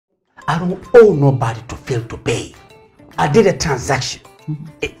I don't owe nobody to fail to pay. I did a transaction.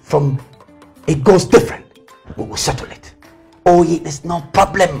 It goes different. We will settle it. Oh, it's no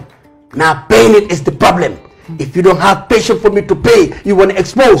problem. Now paying it is the problem. If you don't have patience for me to pay, you want to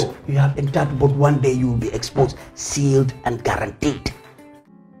expose. You have entitled, but one day you will be exposed, sealed and guaranteed.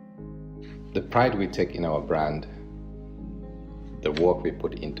 The pride we take in our brand, the work we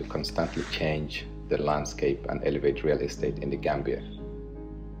put into constantly change the landscape and elevate real estate in the Gambia,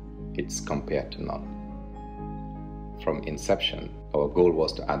 it's compared to none. From inception, our goal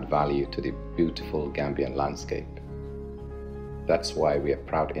was to add value to the beautiful Gambian landscape. That's why we are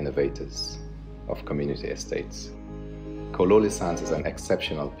proud innovators of community estates. Kololi Sands is an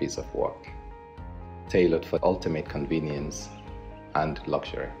exceptional piece of work, tailored for ultimate convenience and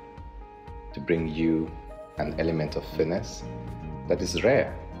luxury, to bring you an element of finesse that is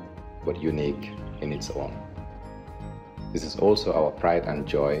rare but unique in its own. This is also our pride and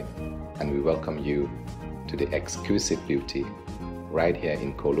joy, and we welcome you to the exquisite beauty right here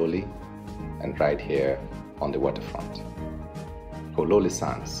in Kololi and right here on the waterfront. Kololi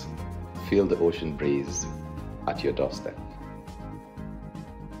Sands, feel the ocean breeze at your doorstep.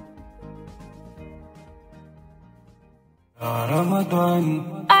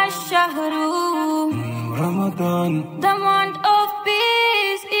 Ramadan, Ash-Shahru, Ramadan, the month of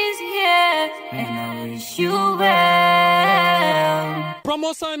peace is here, and I wish you well.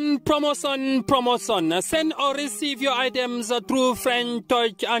 Promotion. Send or receive your items through French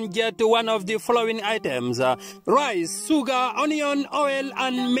Touch and get one of the following items: rice, sugar, onion, oil,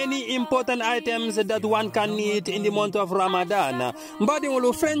 and many important items that one can need in the month of Ramadan.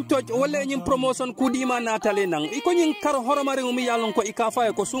 Mbadingulu French Touch wale nyim promotion kudima natale nang iko nyin karo horomari umi yalon ko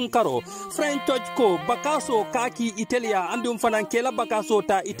ikafa ko sun karo French Touch ko bakaso kaki Italia andum fanan kela bakaso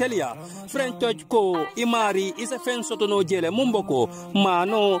ta Italia French Touch ko imari isa fen soto no jele mumboko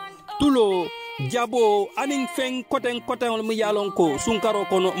mano tulo jabo aning feng koten mu yalon ko sunkaro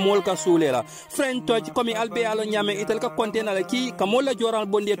kono molka sulela French Touch komi albe yalon nyame itel ka kontena la ki kamola joral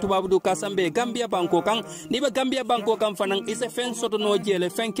bonde tubabu du kasambe Gambia banko kan niba Gambia banko kan fanan ise fen soto no jele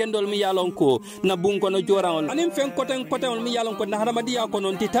fen kendol mi yalon ko na bunko no joral aning feng koten mi yalon ko na haramadiya ko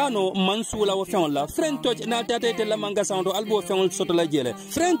non titano mansula wo fen la French Touch na tatete la manga sando albo fen soto la jele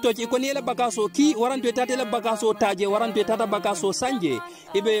French Touch ko ni la bakaso ki waranto tatete la bakaso taje waranto tata bakaso sanje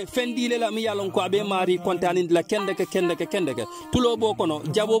ibe fendile la mi yalon ko abe mari kontani la kendeke tulo bo kono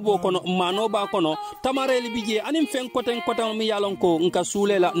jabo bo kono mano ba kono tamareli bije anim fen koten mi yalon ko nka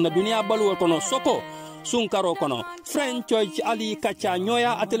sulela na dunia balu kono soko sunkaro kono French Touch ali kacha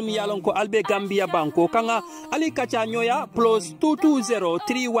nyoya atel mi yalon ko albe Gambia banko kanga ali kacha nyoya plus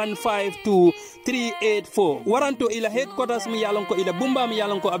 220-3152-384 waranto ila headquarters mi yalon ko ila bumba mi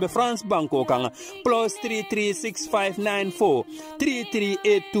yalon ko abe France banko kanga plus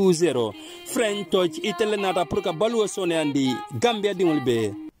 336594-33820 French Touch itele nata purka baluo sone andi Gambia dingul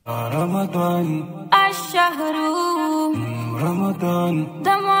be Ramadan Ash-Shahru Ramadan,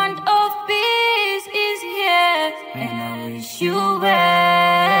 the month of peace is here, and I wish you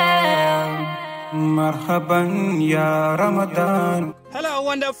well. Marhaban ya Ramadan. Hello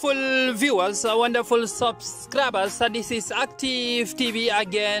wonderful viewers, wonderful subscribers. This is Active TV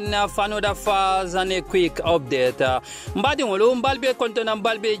again for another fast and a quick update. Mbadi ngolo mbalbe kontona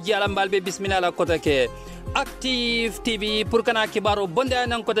mbalbe jala mbalbe bismillah la kotake. Active TV pour kana kibaro bonde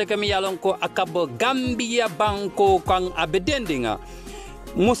nan kotake mi yalon ko akabo Gambia banko kan abedendinga.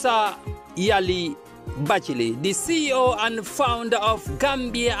 Musa Yali Batchilly, the CEO and founder of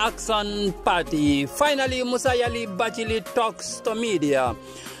Gambia Action Party. Finally, Musa Yali Batchilly talks to media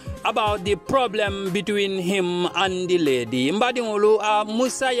about the problem between him and the lady. Mbadingulu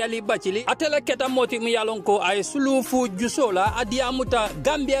Musa Yali Batchilly atela keta moti mi yalonko ay sulufu jusola adiamuta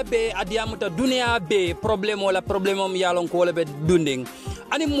Gambia be adiamuta dunia be problemo mi yalonko wala be dunding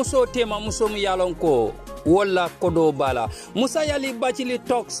ani muso tema muso mi yalonko wala kodo bala. Musa Yali Batchilly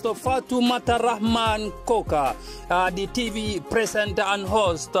talks to Fatoumata Rahman Koka, the TV presenter and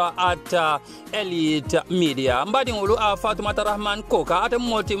host at Elite Media. Mbadingulu Fatoumata Rahman Koka ate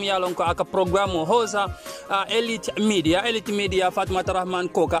moti mi yalonko aka programu hosa Elite Media Fatoumata Rahman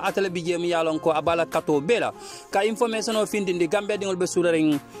Koka atele bije mi yalonko abala kato bela ka information of indindi Gambia dingol be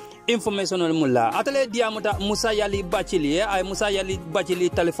suraring information mulla atele diamuta Musa Yali Batchilly ay Musa Yali Batchilly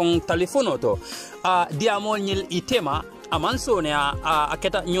telefono to diamol nyil itema amansone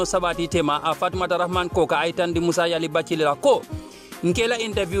aketa nyo sabati tema Fatoumata Rahman Koka aitan di Musa Yali Batchilly la ko nkela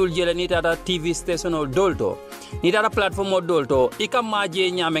interview jele ni tata TV station dolto ni tata platform dolto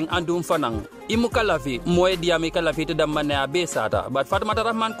ikamaje nyameng andum fanang imukalafi moy diami kalafi te damane abesata but Fatoumata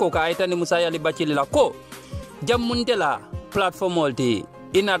Rahman Koka aitan di Musa Yali Batchilly la ko jamuntela platform multi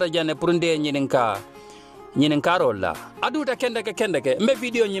inata jane pour nde ñinin karol la aduta kendeke mbe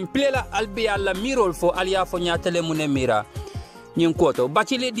video ñin plela albi alla mirol fo aliya fo ñatele mu ne mira ñin koto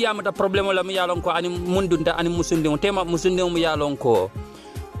Batchilly diyamata problème la mu yalon ko ani mundunta ani musundi tema musundi mu yalon ko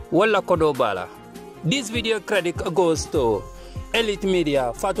wala kodo bala. This video credit goes to Elite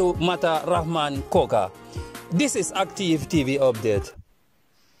Media, Fatu Mata Rahman Koka. This is Active TV Update.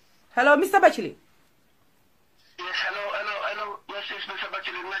 Hello, Mr. Batchilly. Yes, hello. Yes, it's Mr.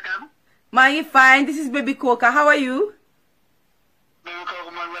 Batchilly. Welcome. My fine. This is Baby Koka. How are you? Baby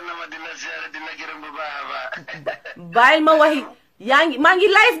Koka, Bail ma wahi. Mangi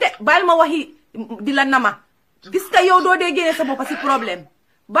live de. Bail ma wahi dila nama. Gis ka yow do de gene sa bop ci problème.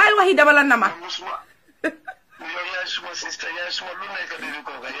 Bail wahi dabala nama.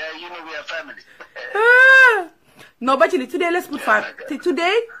 No, Batchilly, today let's put family.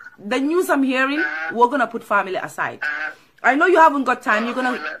 Today, the news I'm hearing, we're gonna put family aside. I know you haven't got time.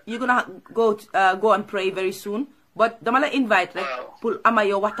 You're gonna go and pray very soon. But the mala invite like pull ama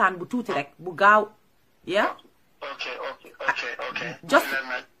yo watan bu tuti rek bu gaaw. Yeah. Okay.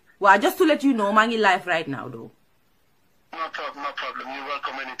 Just to let you know, mangi live right now though. No problem. You're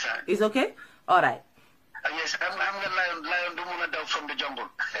welcome anytime. It's okay. All right. Yes, I'm the lion do muna daw from the jungle.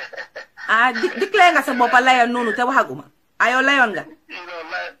 Declare nga sa bopa lion nonu te waxaguma. Ayo lion nga. You know,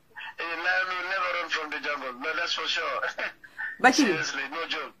 lion will never run from the jungle. No, that's for sure. Batchilly. Seriously, no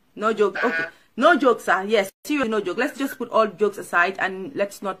joke. No joke. Okay. No jokes, sir. Yes, seriously, no joke. Let's just put all jokes aside and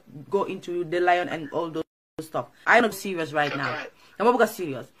let's not go into the lion and all those stuff. I'm not serious right now. I'm not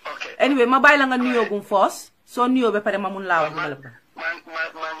serious. Okay. Anyway, mabay lang nga niyo gung force. So niyo be pare mamun lawan malaba.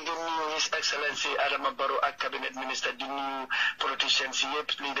 His Excellency Adama Barrow ak Cabinet Minister di new politicians yep,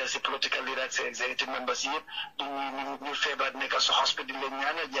 leaders, political leaders, executive members yep, di new febar nekk sa hospital le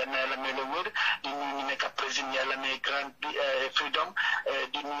ñaanal yalla la mele wër di ñu nekk président yalla may grand freedom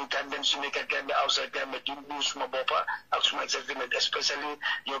di ñu Gambian su nekk Gambia outside Gambia di ñu suma boppa ak suma executive especially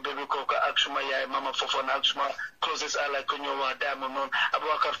yo Baby Koka ak suma yaay Mama Fofana ak suma closest ally ko ñoo wa Diamond non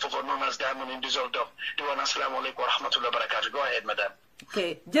Abubakar Fofana known as Diamond in Dissolve di wa assalamu alaykum wa rahmatullahi wa barakatuh. Go ahead, madam.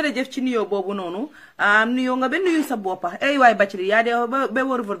 Okay, jërëjëf ci nuyo bobu nonu nuyo nga be nuyu sa bopa ay way Batchilly ya de be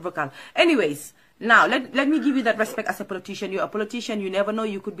wor vocal. Anyways, now let me give you that respect as a politician. You're a politician, you never know,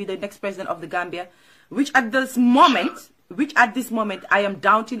 you could be the next president of the Gambia, which at this moment I am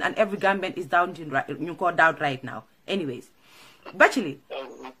doubting, and every Gambian is doubting right, you call doubt right now. Anyways, Batchilly,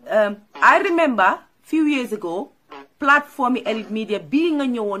 I remember few years ago platform Elite Media being a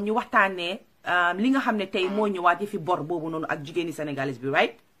ñewon ñu waxtané li nga xamne tay mo ñëwaat fi bor bobu nonu ak jigéeni sénégalais bi,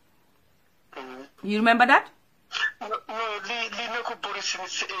 right? You remember that? No, li nako bori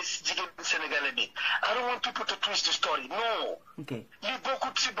jigéen sénégalais bi. I don't want people to twist the story. No. Okay. Li bokku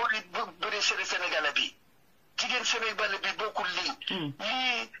ci bori sénégalais bi. Jigéen sénégalais bi bokku li.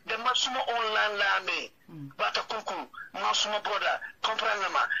 Li dama suma online la amé. Bata konku, no suma brother, comprendre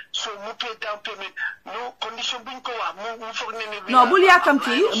ma. So mu pay down payment, no condition buñ ko wax mu fogg né No, bul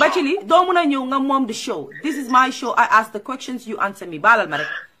yakamti, Batchilly, do mëna ñëw nga mom the show. This is my show. I ask the questions, you answer me. Balal ma rek.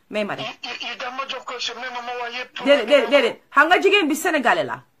 May ma rek. You dama jox question mais ma wax yépp. Dédé. Xam nga jigéen bi sénégalais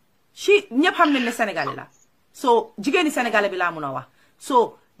la. Ci ñepp xam nañ né sénégalais la. So jigéeni sénégalais bi la mëna wax.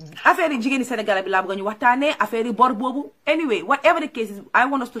 So affaire yi jigéeni sénégalais bi la bëgg ñu waxtané affaire yi bor bobu. Anyway, whatever the case is, I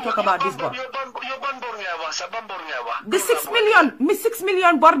want us to talk about this bor. The 6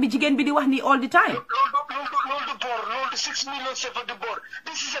 million bor bi jigéen bi di wax ni all the time. Lord, 6 million for the board.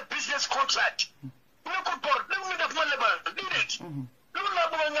 This is a business contract. No good board. Let me have my level. Did it.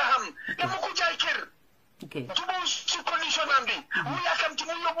 Okay. Condition we are come to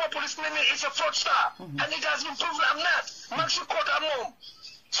New police is a fraudster. And it has been proven I'm not. Max court am home.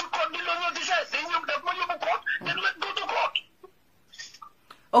 So court the decide. Then you have money court. Then let's go to court.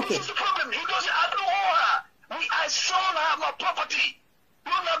 Okay. This is the problem. He doesn't have to owe her. We are shown her my property.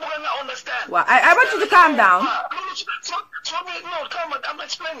 You're not going to understand. Well, I want you to calm down. No, come on. I'm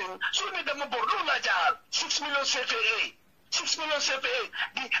explaining. Show me the mobile. 6 million CFA. 6 million CFA.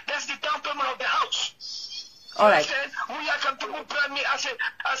 That's the down payment of the house. All right. We are come to brand me as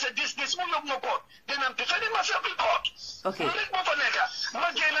a this no court. Then I'm defending myself in court. Okay. On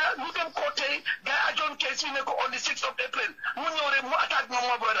the 6th of April.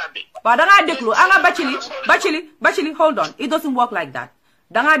 But danga deklu, anga Batchilly, hold on. It doesn't work like that.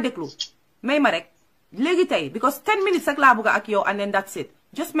 Danga deklu. May marek. Legi tay because 10 minutes ak la buga ak yow and then that's it.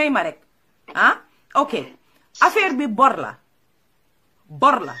 Just may marek. Okay. Affaire bi bor la.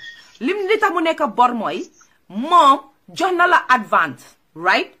 Lim li tax mu nekk bor moy mom jox na la advance,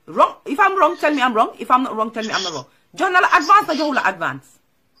 right? Wrong. If I'm wrong, tell me I'm wrong. If I'm not wrong, tell me I'm not wrong. Jox na la advance na joxu la advance.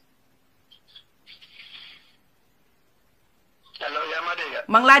 hello yaa ma dégg.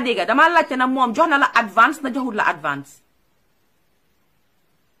 maa ngi laa dégg dama laajte na moom jox na la advance na joxut la advance.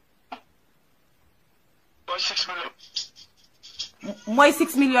 mooy 6 million. mooy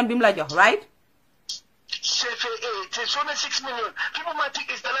 6 million bi mu la jox right. CFA so na 6 million people might think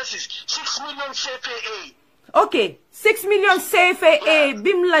it's dollars 6 million CFA. ok 6 million CFA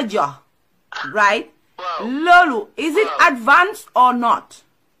bi mu la jox right. Wow. loolu is it advance or not.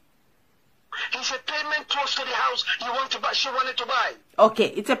 It's a payment towards to the house you want to buy. She wanted to buy. Okay,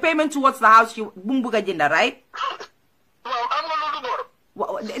 it's a payment towards the house you bumbuga jinda, right? Well, I'm gonna do more.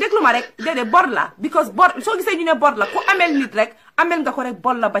 Déglu ma rek déedéet bor la because bor soo gisee ñu ne bor la ku amel nit rek amel nga ko rek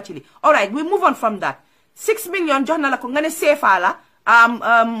bor la Batchilly. All right, we move on from that. 6 million jox na la ko nga ne CFA la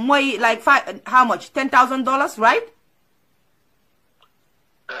mooy like how much $10,000, right?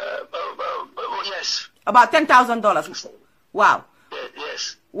 Yes. About $10,000. Wow.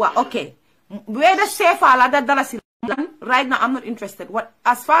 Yes. Wow. Okay. Where the CFA la da dala si right now I'm not interested. What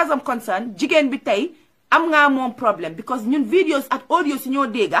as far as I'm concerned, jigéen bi tey am nga moom problème because ñun videos ak audio si ñoo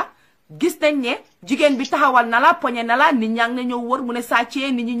dégga gis nañ ne jigéen bi taxawal na la poñe na la nit ñaa ngi ñëw wër mu ne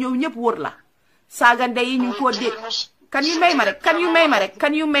sàccee nit ñi ñëw ñëpp wër la saaga ndey yi ñu ko dégg kan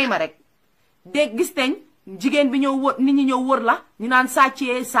yu may ma rek dégg gis nañ jigéen bi ñëw wër nit ñi ñëw wër la ñu naan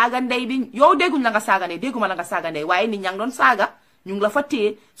sàccee saaga ndey bi yow dégguñ la nga saaga ndey dégguma la nga saaga ndey waaye nit ñaa ngi doon saaga ñu ngi la fa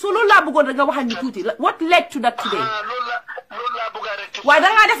téye so loolu laa bëggoon rek nga waxal ñu tuuti what led to that today. loolu laa bëgg rek. waaye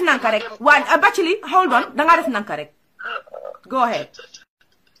dangaa def nanka rek waaye Batchilly hold on dangaa def nanka rek go ahead.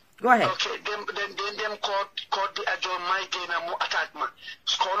 Okay dem court bi ajoon may génna mu attaque ma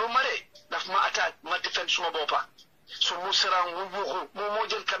skoolu ma de daf ma attaque ma defend suma boppa so mu sarang mu yuuxu moo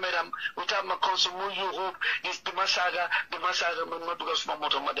jël caméra am without ma consent mu yuuxu di ma saaga man ma dugal suma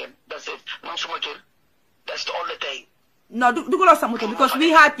moto ma dem that's it man suma kër that's the only thing. No, duguloo sa moto because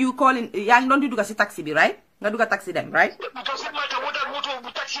we had you calling yaa ngi doon di dugga si taxi bi right nga dugga taxi dem right. parce que mata moto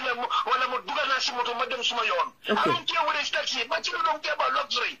bu taxi la wala mo dugga naa si moto ma dem suma yoon. I don't care what is taxi Batchilly don't care about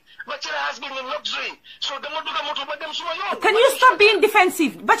luxury Batchilly has been in luxury so dama dugga moto ma dem suma yoon. Can you stop being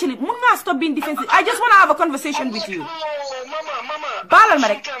defensive Batchilly mun nga stop being defensive I just want to have a conversation with you. Mama baalal ma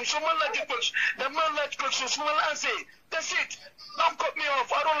rek. so man laaj question su ma la answer that's it. Don't cut me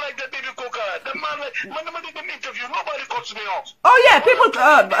off. I don't like that baby coca. The man did an interview. Nobody cuts me off. Oh yeah, people.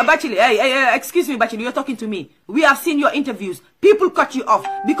 Batchilly, hey, excuse me, Batchilly. You're talking to me. We have seen your interviews. People cut you off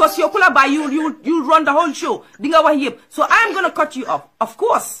because you're cool by you run the whole show. So I'm gonna cut you off, of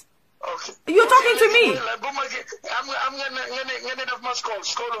course. Okay. You're talking to me.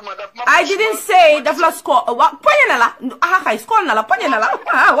 I didn't say the floor score. What? Panyanala. Ah, score nala. Panyanala.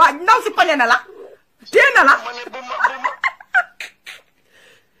 Ah, what? Now si panyanala. Tienala.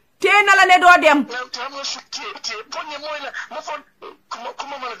 Tiena la ne doo dem.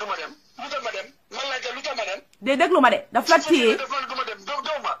 de déglu ma de daf la téye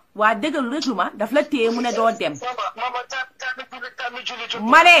waa déglu ma daf la téye mu ne doo dem.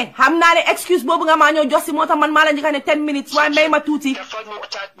 ma ne xam naa ne excuse boobu nga maa ñëw jox si moo tax man maa la njëkk ne 10 minutes waaye may ma tuuti.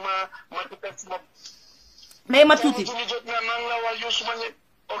 may ma tuuti.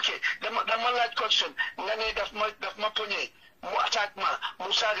 ok dama laaj question nga ne daf ma poñe mu attaque ma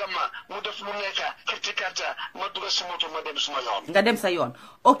mu saaga ma mu def lu nekk kritikata ma dugg si moto ma dem suma yoon. nga dem sa yoon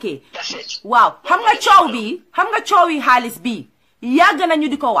ok. waaw xam nga coow yi xaalis bi yàgg nañu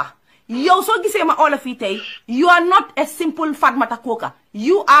di ko wax yow soo gisee ma oola fii tey you are not a simple Fatmata Koka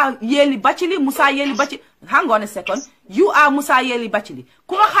you are Yelli Batchilly Musa Yelli Batchilly hang on a second you are Musa Yelli Batchilly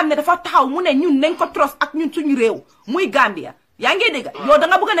ku nga xam ne dafa taxaw mu ne ñun nañ ko trust ak ñun suñu réew muy Gambia yaa ngi dégg yow da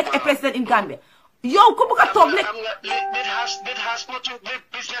nga bëgg a nekk a president in Gambia yow ku bëgg a toog ne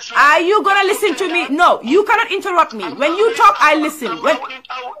are you gonna listen to me? No, you cannot interrupt me. When you talk, I listen.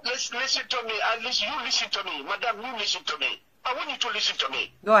 Listen to me. You listen to me. Madam, you listen to me. I want you to listen to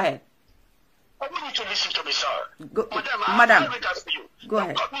me. Go ahead. I want you to listen to me, sir. Madam, you. Go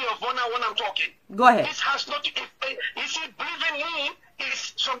ahead. Cut me off when I'm talking. Go ahead. This has not. If you believe in me,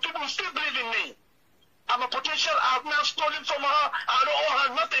 some people still believe in me. I'm a potential. I've now stolen from her. I don't owe her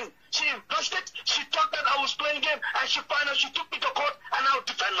nothing. She invested. She thought that I was playing game, and she finally she took me to court, and I'll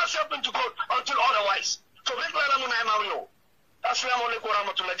defend myself into court until otherwise. So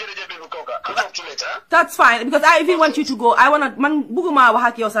that's fine because I even want you to go. I wanna man buguma wa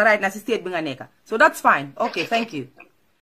haki yosa right na si state bi nga neka. So that's fine. Okay, thank you.